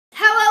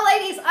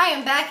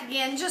am back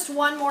again. Just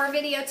one more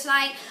video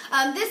tonight.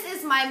 This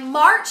is my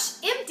March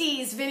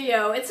Empties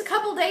video. It's a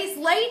couple days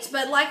late,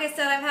 but like I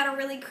said, I've had a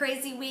really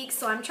crazy week,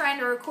 so I'm trying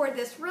to record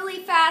this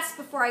really fast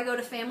before I go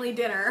to family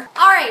dinner.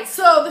 Alright,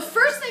 so the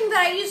first thing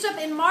that I used up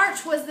in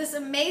March was this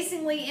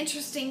amazingly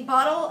interesting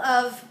bottle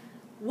of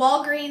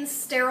Walgreens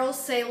Sterile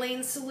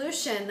Saline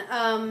Solution.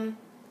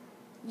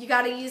 You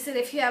got to use it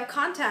if you have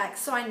contacts,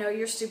 so I know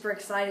you're super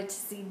excited to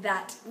see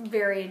that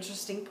very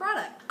interesting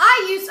product.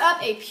 I used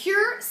up a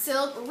Pure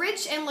Silk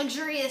Rich and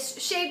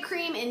Luxurious Shave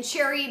Cream in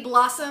Cherry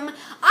Blossom.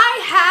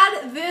 I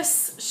had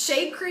this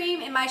shave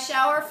cream in my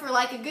shower for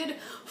like a good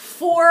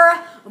 4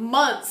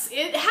 months.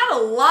 It had a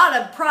lot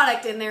of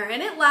product in there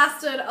and it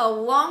lasted a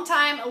long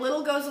time. A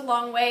little goes a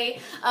long way.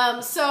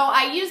 So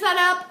I used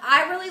that up.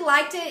 I really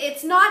liked it.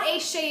 It's not a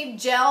shave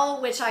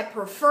gel, which I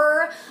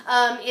prefer.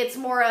 It's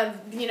more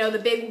of, you know, the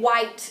big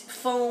white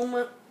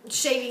foam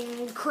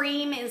shaving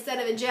cream instead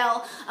of a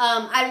gel.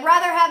 I'd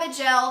rather have a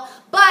gel,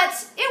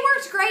 but it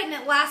worked great and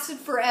it lasted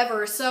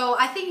forever. So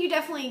I think you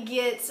definitely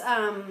get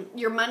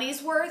your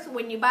money's worth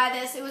when you buy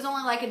this. It was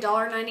only like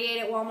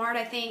 $1.98 at Walmart,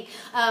 I think.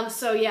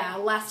 So yeah,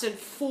 it lasted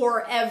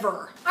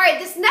forever. Alright,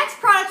 this next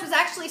product was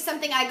actually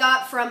something I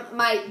got from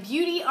my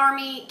Beauty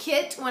Army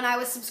kit when I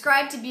was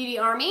subscribed to Beauty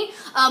Army.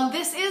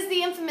 This is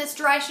the infamous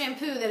dry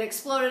shampoo that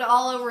exploded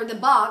all over the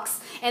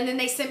box, and then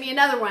they sent me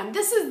another one.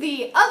 This is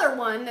the other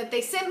one that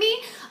they sent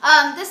me.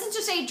 This is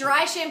just a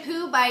dry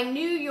shampoo by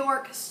New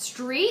York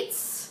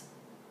Streets.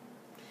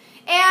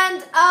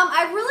 And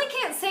I really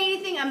can't say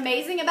anything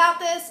amazing about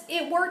this.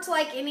 It worked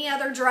like any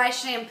other dry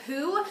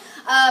shampoo.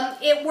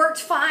 It worked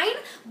fine,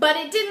 but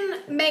it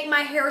didn't make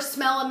my hair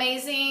smell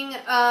amazing.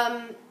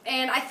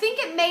 And I think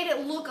it made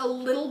it look a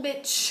little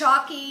bit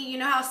chalky. You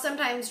know how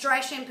sometimes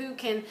dry shampoo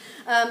can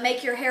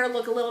make your hair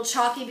look a little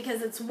chalky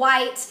because it's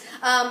white.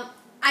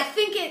 I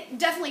think it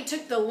definitely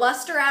took the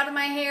luster out of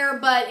my hair,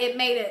 but it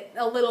made it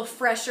a little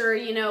fresher,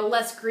 you know,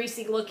 less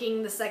greasy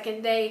looking the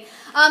second day.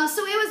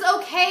 So it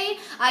was okay.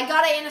 I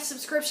got it in a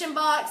subscription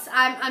box.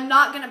 I'm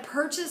not going to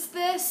purchase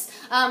this.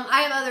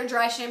 I have other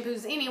dry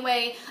shampoos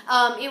anyway.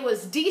 It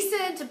was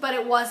decent, but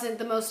it wasn't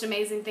the most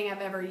amazing thing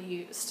I've ever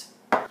used.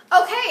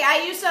 Okay,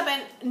 I used up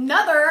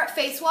another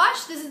face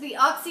wash. This is the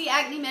Oxy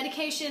Acne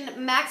Medication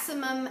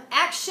Maximum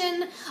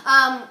Action.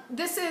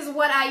 This is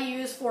what I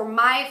use for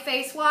my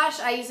face wash.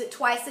 I use it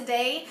twice a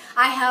day.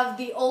 I have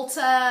the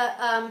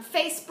Ulta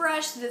face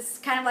brush that's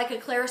kind of like a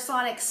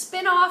Clarisonic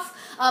spin-off,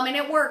 and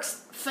it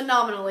works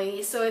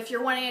phenomenally. So if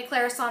you're wanting a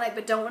Clarisonic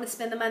but don't want to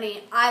spend the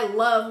money, I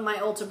love my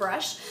Ulta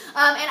brush.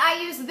 And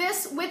I use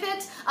this with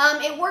it.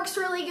 It works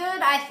really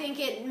good. I think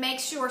it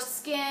makes your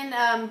skin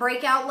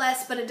break out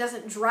less, but it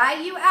doesn't dry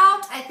you out.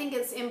 I think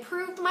it's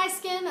improved my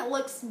skin. It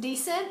looks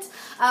decent.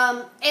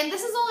 And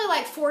this is only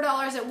like $4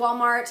 at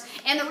Walmart.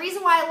 And the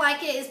reason why I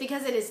like it is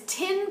because it is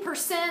 10%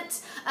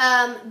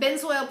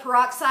 benzoyl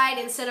peroxide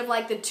instead of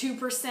like the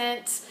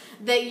 2%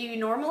 that you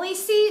normally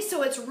see,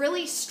 so it's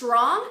really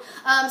strong.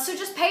 So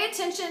just pay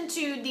attention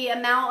to the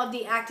amount of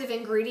the active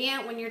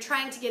ingredient when you're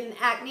trying to get an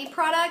acne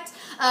product.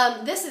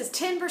 This is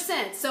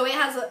 10%, so it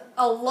has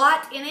a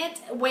lot in it,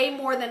 way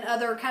more than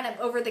other kind of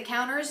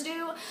over-the-counters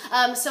do.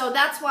 So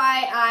that's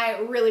why I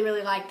really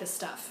like this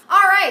stuff.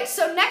 Alright,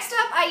 so next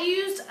up I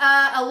used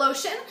a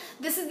lotion.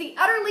 This is the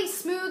Utterly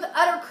Smooth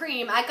Udder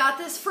Cream. I got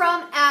this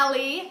from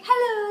Allie.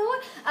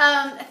 Hello!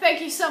 Thank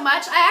you so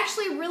much. I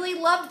actually really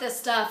loved this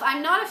stuff.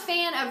 I'm not a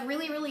fan of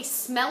really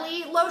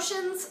smelly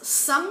lotions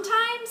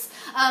sometimes.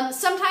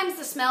 Sometimes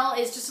the smell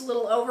is just a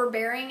little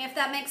overbearing, if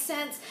that makes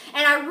sense.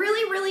 And I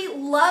really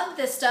love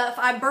this stuff.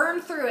 I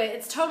burned through it.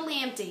 It's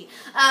totally empty.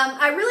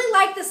 I really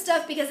like this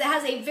stuff because it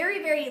has a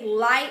very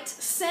light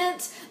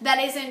scent that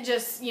isn't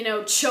just, you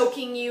know,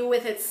 choking you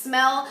with its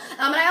smell.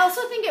 And I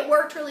also think it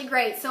worked really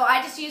great. So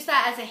I just used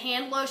that as a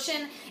hand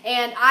lotion,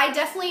 and I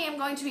definitely am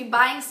going to be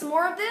buying some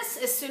more of this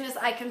as soon as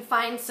I can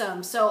find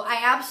some. So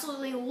I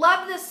absolutely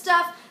love this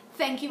stuff.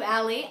 Thank you,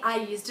 Allie. I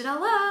used it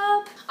all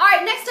up.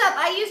 Alright, next up,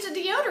 I used a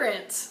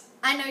deodorant.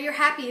 I know you're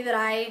happy that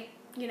I,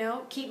 you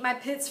know, keep my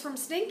pits from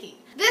stinking.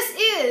 This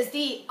is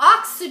the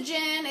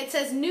Oxygen. It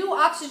says New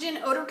Oxygen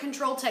Odor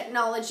Control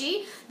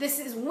Technology. This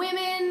is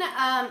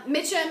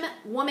Mz.J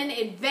Woman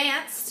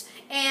Advanced,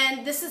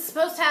 and this is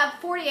supposed to have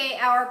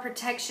 48-hour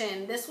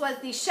protection. This was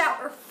the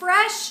Shower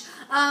Fresh.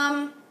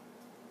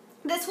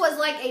 This was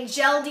like a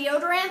gel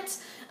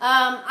deodorant.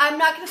 I'm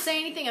not going to say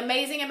anything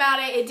amazing about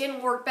it. It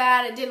didn't work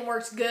bad. It didn't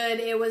work good.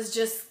 It was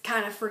just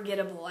kind of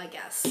forgettable, I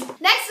guess.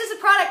 Next is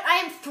a product I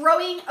am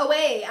throwing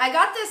away. I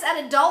got this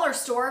at a dollar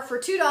store for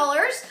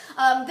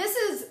 $2. This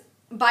is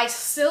by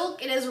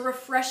Silk. It is a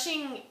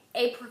refreshing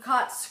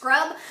apricot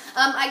scrub.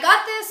 I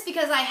got this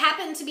because I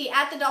happened to be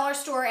at the dollar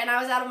store and I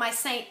was out of my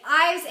St.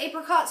 Ives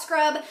apricot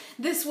scrub.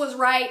 This was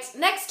right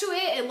next to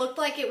it. It looked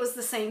like it was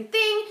the same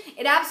thing.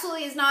 It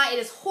absolutely is not. It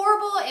is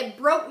horrible. It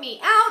broke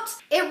me out.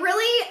 It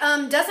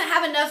really doesn't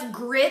have enough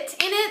grit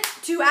in it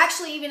to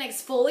actually even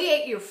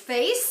exfoliate your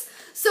face.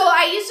 So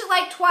I used it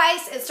like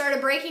twice. It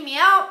started breaking me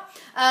out.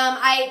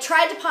 I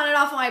tried to pawn it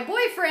off on my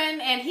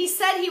boyfriend, and he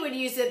said he would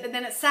use it, but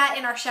then it sat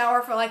in our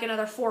shower for like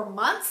another 4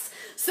 months.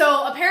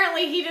 So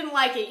apparently he didn't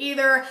like it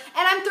either, and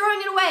I'm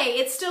throwing it away.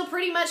 It's still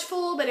pretty much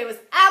full, but it was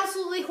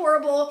absolutely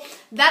horrible.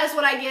 That is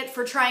what I get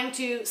for trying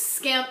to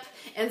skimp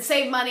and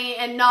save money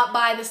and not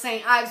buy the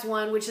St. Ives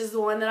one, which is the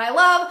one that I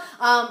love.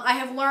 I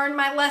have learned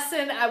my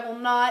lesson. I will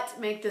not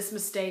make this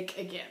mistake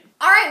again.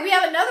 All right, we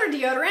have another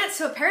deodorant.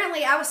 So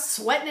apparently I was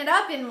sweating it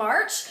up in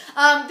March.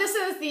 This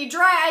is the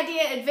Dry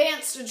Idea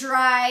Advanced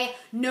Dry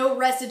No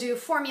Residue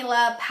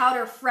Formula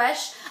Powder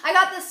Fresh. I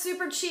got this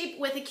super cheap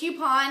with a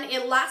coupon.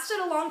 It lasted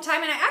a long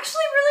time, and I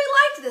actually really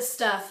liked this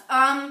stuff.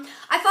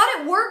 I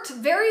thought it worked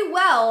very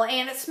well,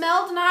 and it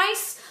smelled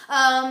nice.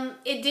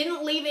 It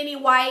didn't leave any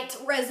white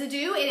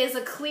residue. It is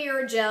a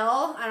clear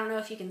gel. I don't know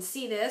if you can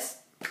see this.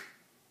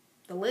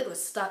 The lid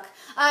was stuck.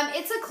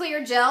 It's a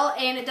clear gel,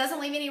 and it doesn't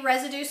leave any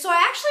residue, so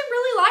I actually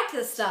really like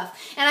this stuff.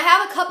 And I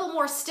have a couple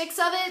more sticks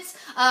of it,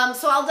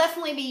 so I'll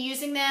definitely be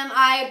using them.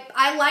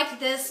 I liked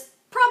this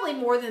probably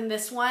more than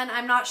this one.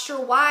 I'm not sure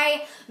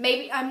why.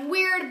 Maybe I'm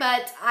weird,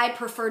 but I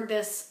preferred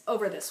this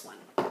over this one.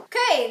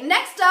 Okay,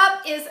 next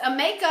up is a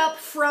makeup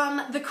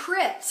from The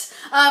Crypt.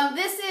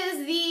 This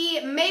is the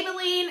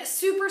Maybelline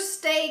Super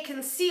Stay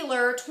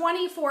Concealer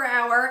 24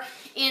 Hour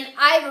in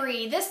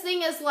Ivory. This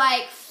thing is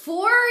like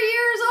 4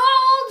 years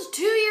old,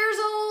 2 years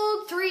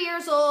old, 3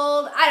 years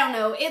old. I don't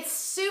know. It's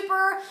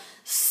super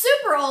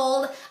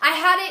old. I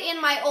had it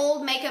in my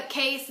old makeup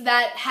case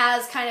that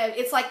has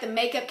it's like the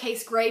makeup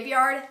case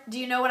graveyard. Do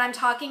you know what I'm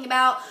talking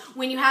about?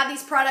 When you have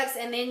these products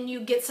and then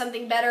you get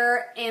something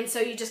better, and so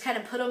you just kind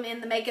of put them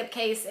in the makeup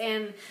case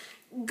and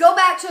go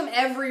back to them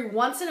every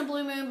once in a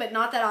blue moon, but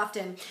not that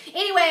often.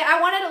 Anyway, I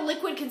wanted a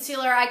liquid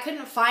concealer. I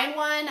couldn't find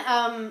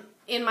one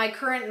in my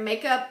current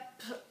makeup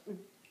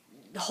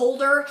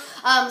holder,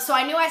 so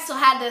I knew I still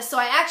had this, so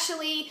I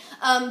actually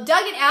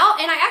dug it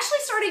out, and I actually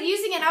started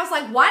using it, and I was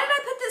like, why did I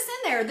put this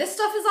in there? This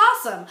stuff is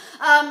awesome.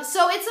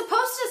 So it's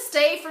supposed to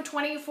stay for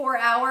 24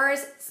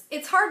 hours.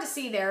 It's hard to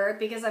see there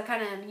because I've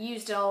kind of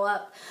used it all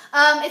up.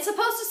 It's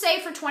supposed to stay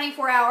for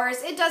 24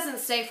 hours. It doesn't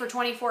stay for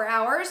 24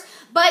 hours,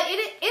 but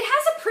it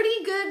has a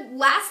pretty good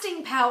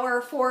lasting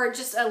power for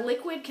just a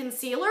liquid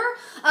concealer.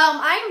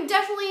 I'm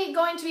definitely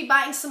going to be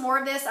buying some more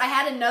of this. I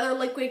had another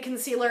liquid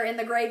concealer in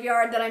the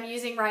graveyard that I'm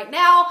using right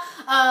now,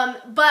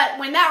 but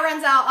when that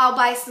runs out, I'll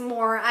buy some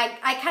more.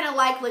 I kind of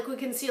like liquid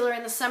concealer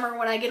in the summer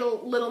when I get a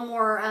little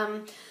more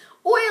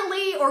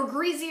oily or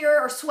greasier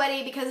or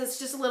sweaty, because it's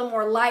just a little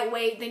more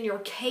lightweight than your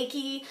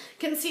cakey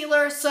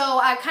concealer. So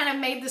I kind of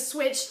made the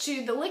switch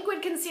to the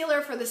liquid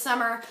concealer for the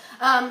summer.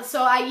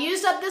 So I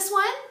used up this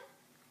one.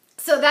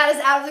 So that is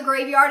out of the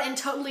graveyard and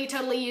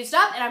totally used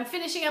up, and I'm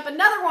finishing up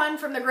another one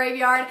from the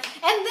graveyard, and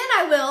then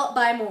I will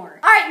buy more.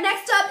 All right,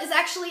 next up is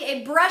actually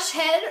a brush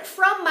head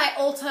from my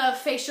Ulta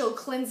Facial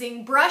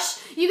Cleansing Brush.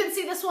 You can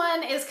see this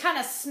one is kind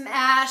of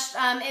smashed.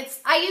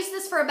 I used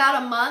this for about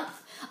a month.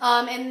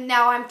 And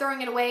now I'm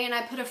throwing it away, and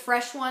I put a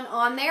fresh one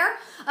on there.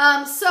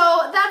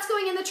 So that's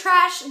going in the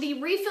trash. The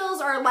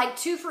refills are like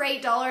 2 for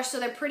 $8, so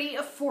they're pretty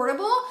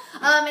affordable.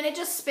 And it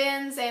just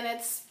spins, and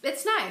it's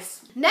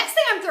nice. Next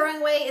thing I'm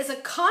throwing away is a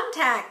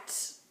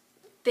contact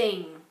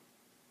thing,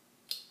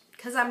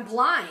 because I'm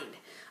blind.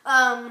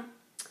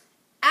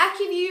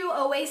 AccuView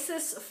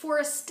Oasis for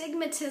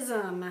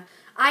Astigmatism.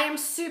 I'm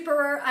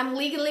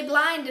legally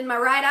blind in my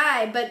right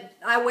eye, but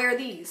I wear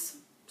these.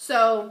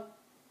 So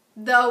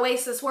the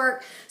Oasis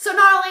work. So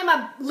not only am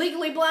I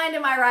legally blind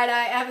in my right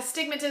eye, I have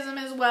astigmatism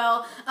as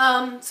well.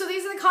 So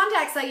these are the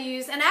contacts I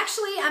use, and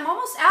actually I'm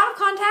almost out of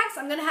contacts.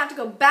 I'm gonna have to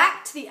go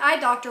back to the eye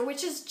doctor,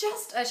 which is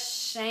just a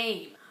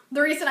shame.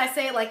 The reason I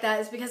say it like that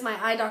is because my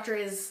eye doctor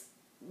is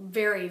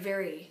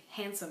very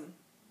handsome.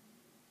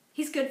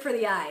 He's good for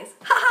the eyes.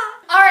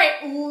 All right,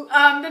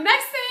 the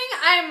next thing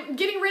I'm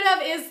getting rid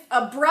of is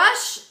a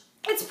brush.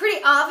 It's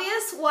pretty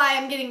obvious why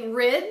I'm getting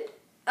rid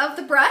of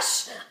the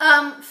brush.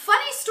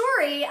 Funny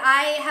story,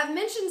 I have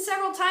mentioned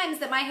several times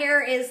that my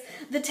hair is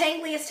the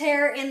tangliest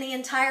hair in the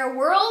entire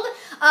world.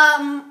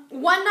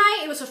 One night,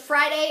 it was a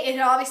Friday, it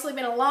had obviously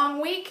been a long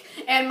week,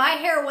 and my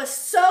hair was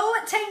so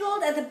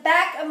tangled at the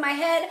back of my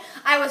head.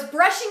 I was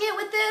brushing it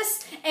with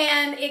this,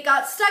 and it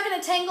got stuck in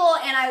a tangle,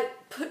 and I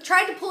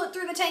tried to pull it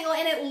through the tangle,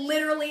 and it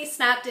literally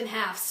snapped in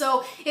half.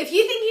 So if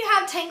you think you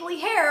have tangly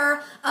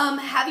hair,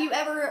 have you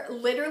ever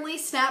literally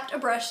snapped a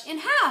brush in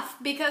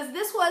half? Because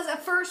this was a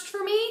first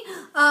for me.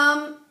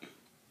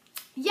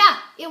 Yeah,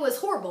 it was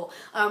horrible.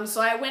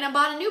 So I went and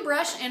bought a new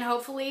brush, and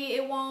hopefully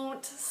it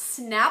won't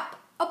snap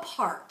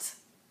apart.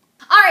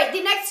 Alright,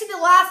 the next to the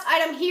last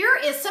item here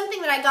is something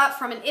that I got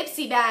from an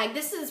Ipsy bag.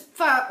 This is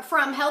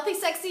from Healthy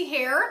Sexy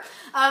Hair.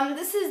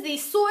 This is the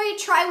Soy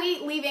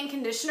Tri-Week Leave-In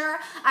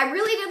Conditioner. I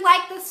really did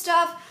like this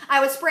stuff.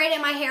 I would spray it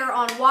in my hair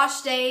on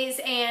wash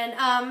days, and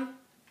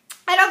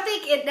I don't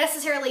think it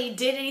necessarily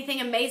did anything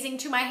amazing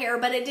to my hair,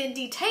 but it did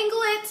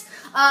detangle it,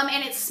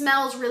 and it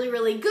smells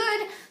really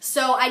good.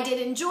 So I did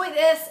enjoy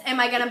this.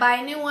 Am I going to buy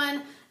a new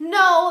one?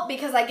 No,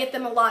 because I get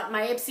them a lot in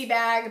my Ipsy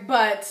bag,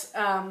 but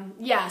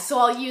yeah, so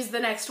I'll use the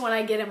next one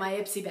I get in my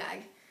Ipsy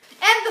bag.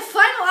 And the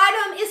final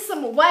item is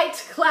some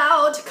White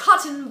Cloud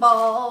cotton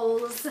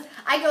balls.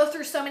 I go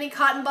through so many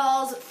cotton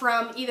balls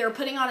from either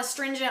putting on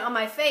astringent on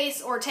my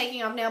face or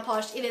taking off nail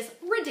polish. It is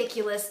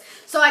ridiculous.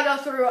 So I go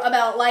through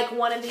about like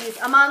one of these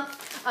a month.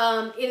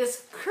 It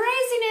is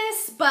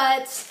craziness,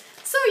 but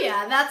so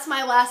yeah, that's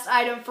my last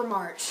item for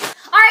March.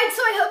 Alright,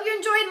 so I hope you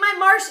enjoyed my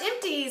March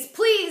empties.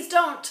 Please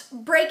don't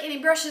break any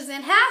brushes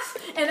in half,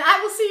 and I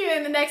will see you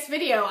in the next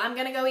video. I'm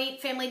gonna go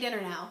eat family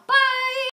dinner now. Bye!